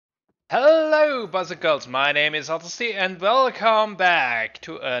Hello, boys and girls, my name is Odyssey and welcome back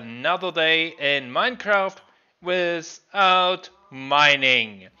to another day in Minecraft without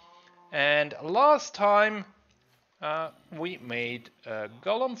mining. And last time we made a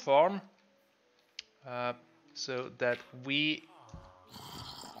golem farm so that we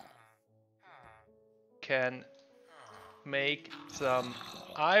can make some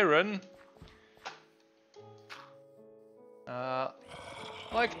iron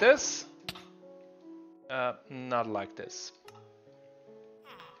like this. Not like this.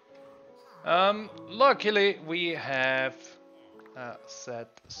 Luckily we have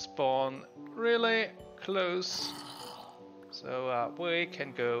set spawn really close, so we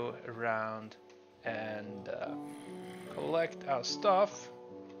can go around and collect our stuff.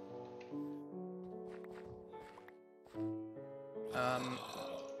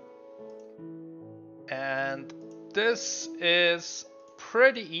 And this is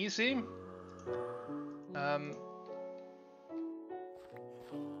pretty easy.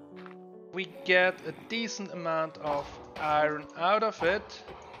 We get a decent amount of iron out of it,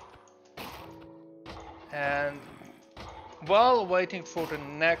 and while waiting for the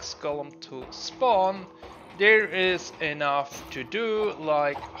next golem to spawn, there is enough to do,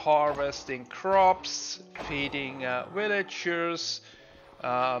 like harvesting crops, feeding villagers,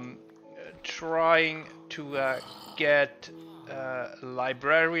 trying to get a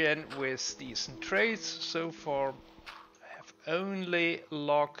librarian with decent traits. So far I have only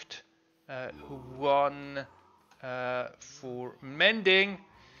locked one for mending,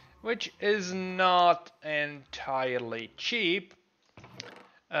 which is not entirely cheap,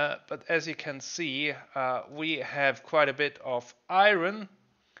 but as you can see, we have quite a bit of iron,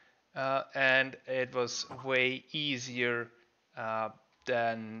 and it was way easier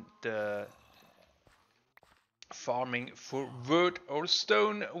than the farming for wood or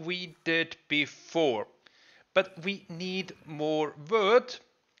stone we did before. But we need more wood,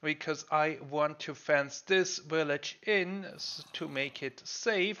 because I want to fence this village in to make it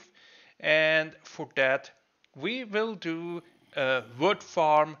safe, and for that we will do a wood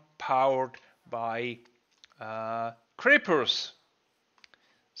farm powered by creepers.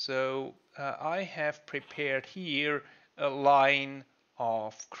 So I have prepared here a line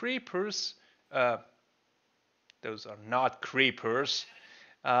of creepers. Those are not creepers.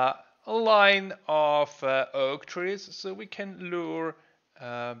 A line of oak trees, so we can lure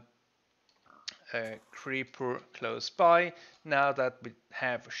a creeper close by. Now that we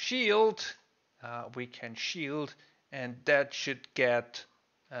have a shield, we can shield, and that should get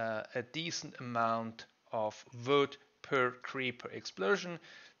a decent amount of wood per creeper explosion.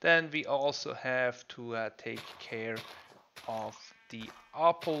 Then we also have to take care of the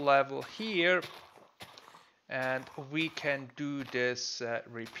upper level here, and we can do this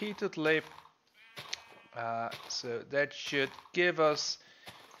repeatedly. So that should give us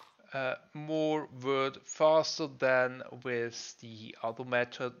more wood faster than with the other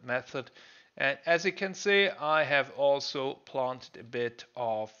method. And as you can see, I have also planted a bit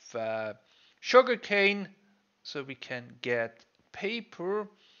of sugarcane, so we can get paper,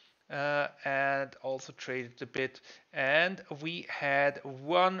 and also traded a bit. And we had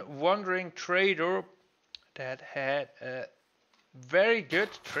one wandering trader that had a very good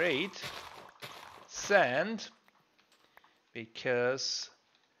trade, sand, because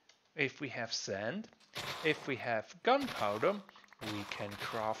if we have sand, if we have gunpowder, we can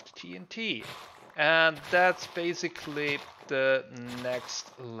craft TNT. And that's basically the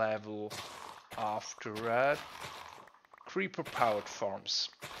next level after creeper powered farms.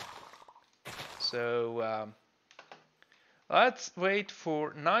 So let's wait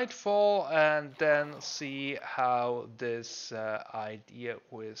for nightfall and then see how this idea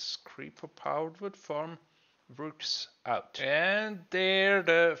with creeper powered wood farm works out. And there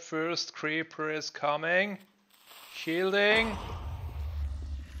the first creeper is coming. Shielding.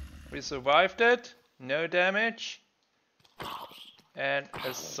 We survived it. No damage. And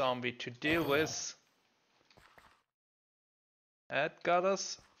a zombie to deal with. That got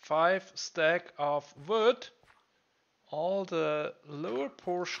us 5 stacks of wood. All the lower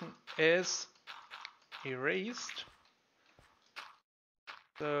portion is erased.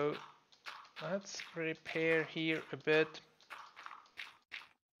 So let's repair here a bit,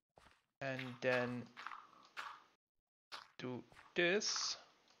 and then do this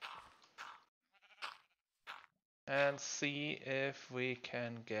and see if we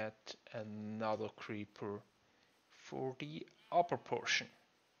can get another creeper for the upper portion.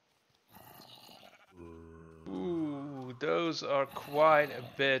 Ooh, those are quite a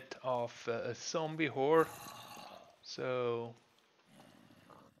bit of a zombie horde. So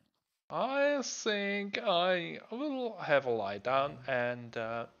I think I will have a lie down and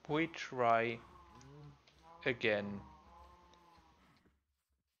we try again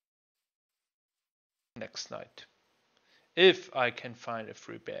next night. If I can find a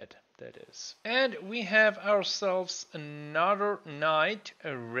free bed, that is. And we have ourselves another night,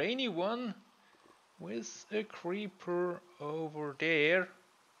 a rainy one, with a creeper over there.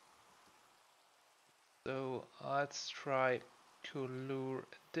 So let's try to lure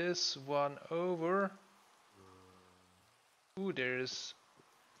this one over. Ooh, there's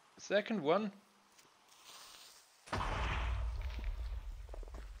a second one.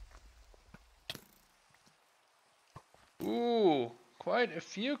 Ooh, quite a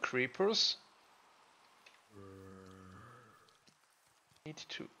few creepers. Need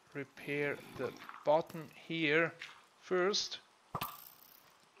to repair the bottom here first.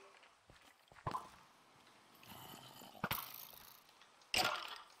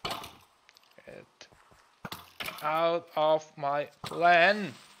 Get out of my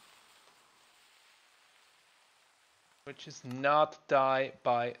plan. Which is not die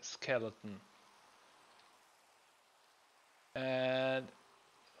by skeleton. And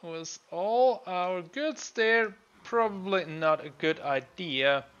with all our goods there, probably not a good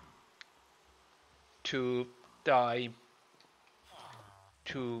idea to die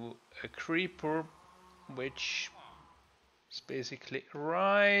to a creeper, which is basically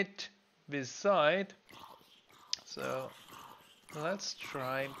right beside. So let's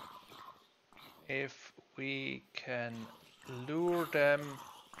try if we can lure them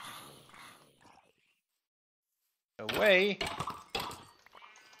away.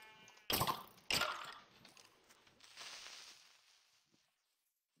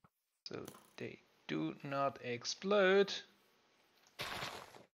 So they do not explode.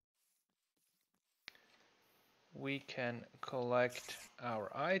 We can collect our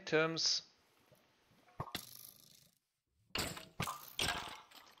items.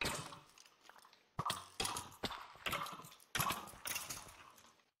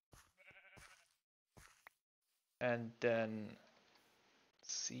 And then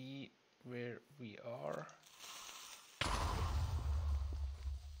see where we are.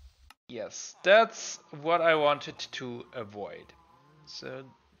 Yes, that's what I wanted to avoid. So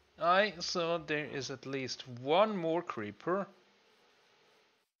I saw there is at least one more creeper.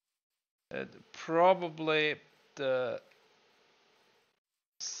 Probably the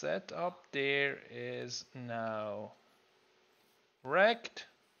setup there is now wrecked.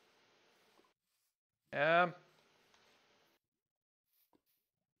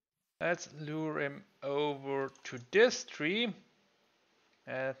 Let's lure him over to this tree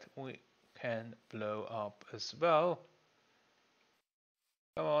that we can blow up as well.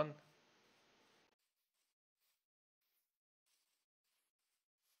 Come on.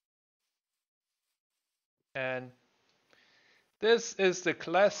 And this is the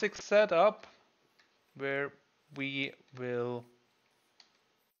classic setup where we will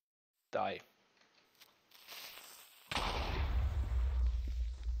die.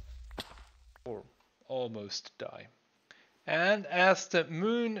 Or almost die. And as the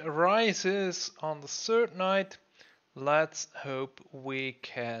moon rises on the third night, let's hope we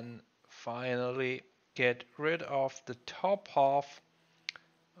can finally get rid of the top half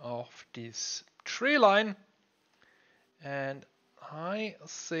of this tree line. And I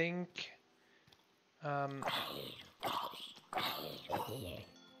think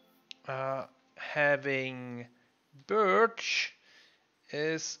having birch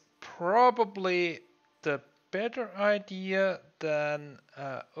is probably the better idea than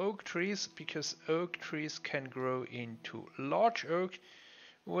oak trees, because oak trees can grow into large oak,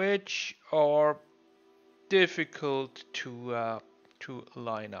 which are difficult to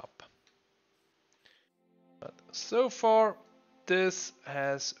line up. But so far this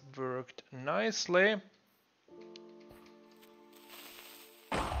has worked nicely.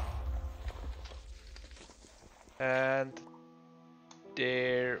 And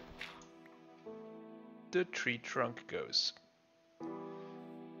there the tree trunk goes.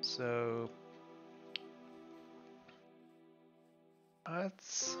 So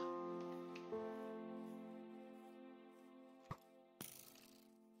let's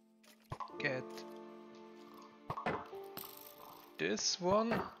get this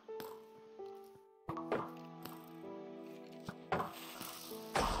one.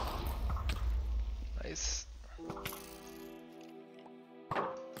 Nice.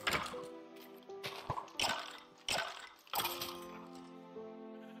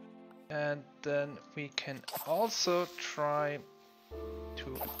 And then we can also try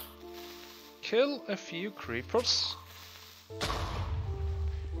to kill a few creepers.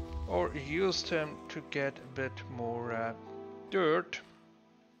 or use them to get a bit more dirt.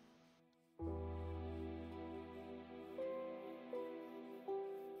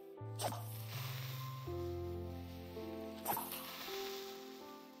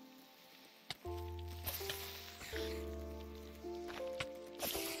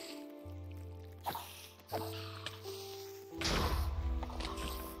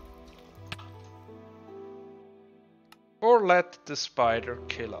 Or let the spider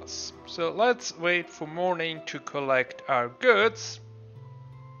kill us. So let's wait for morning to collect our goods.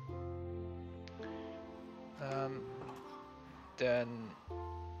 Then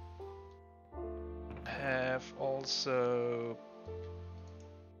have also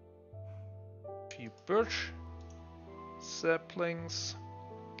a few birch saplings,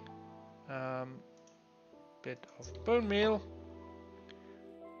 bit of bone meal.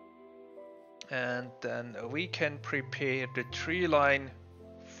 And then we can prepare the tree line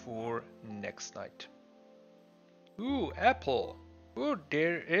for next night. Ooh, apple. Ooh,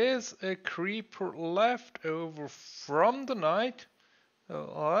 there is a creeper left over from the night.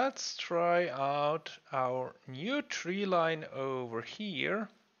 So let's try out our new tree line over here.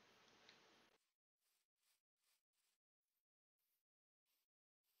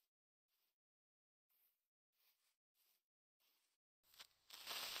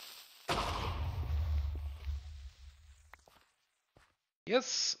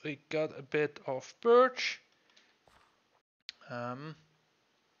 Yes, we got a bit of birch.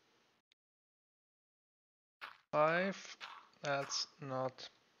 5, that's not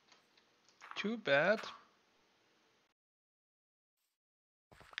too bad.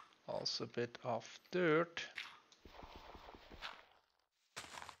 Also a bit of dirt.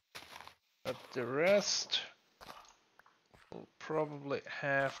 But the rest we'll probably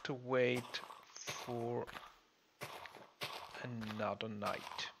have to wait for another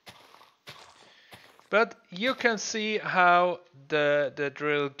night. But you can see how the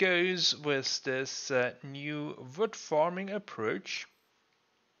drill goes with this new wood farming approach.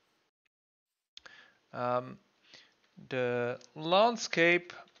 The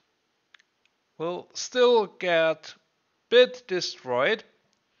landscape will still get a bit destroyed,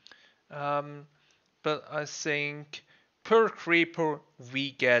 but I think per creeper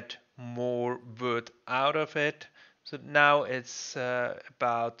we get more wood out of it. So now it's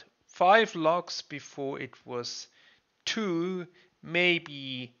about 5 logs before it was 2,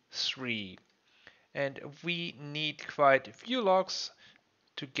 maybe 3. And we need quite a few logs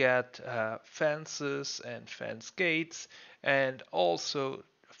to get fences and fence gates, and also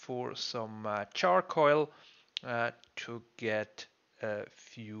for some charcoal to get a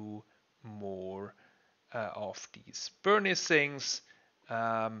few more of these burny things,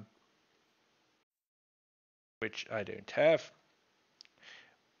 which I don't have.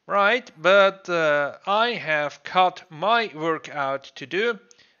 Right, but I have cut my work out to do,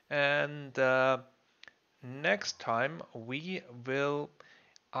 and next time we will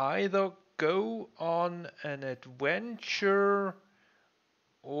either go on an adventure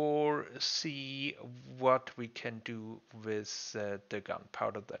or see what we can do with the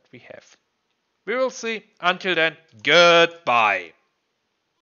gunpowder that we have. We will see. Until then, goodbye.